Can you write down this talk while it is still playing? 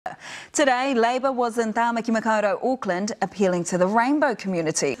Today, Labor was in Tāmaki-Makaurau, Auckland, appealing to the rainbow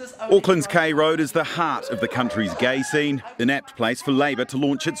community. Auckland's K Road is the heart of the country's gay scene, an apt place for Labor to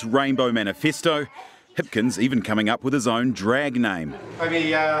launch its Rainbow Manifesto. Hipkins even coming up with his own drag name.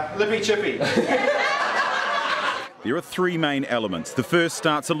 Maybe Lippy Chippy. There are three main elements. The first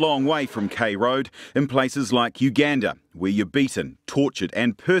starts a long way from K Road, in places like Uganda, where you're beaten, tortured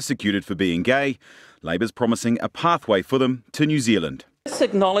and persecuted for being gay. Labor's promising a pathway for them to New Zealand. This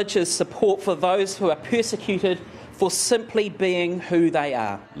acknowledges support for those who are persecuted for simply being who they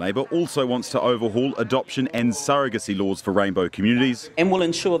are. Labor also wants to overhaul adoption and surrogacy laws for rainbow communities. And will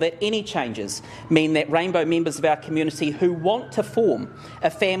ensure that any changes mean that rainbow members of our community who want to form a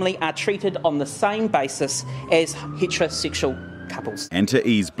family are treated on the same basis as heterosexual couples. And to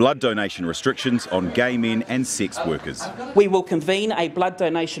ease blood donation restrictions on gay men and sex workers. We will convene a blood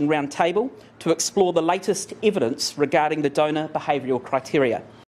donation roundtable to explore the latest evidence regarding the donor behavioural criteria.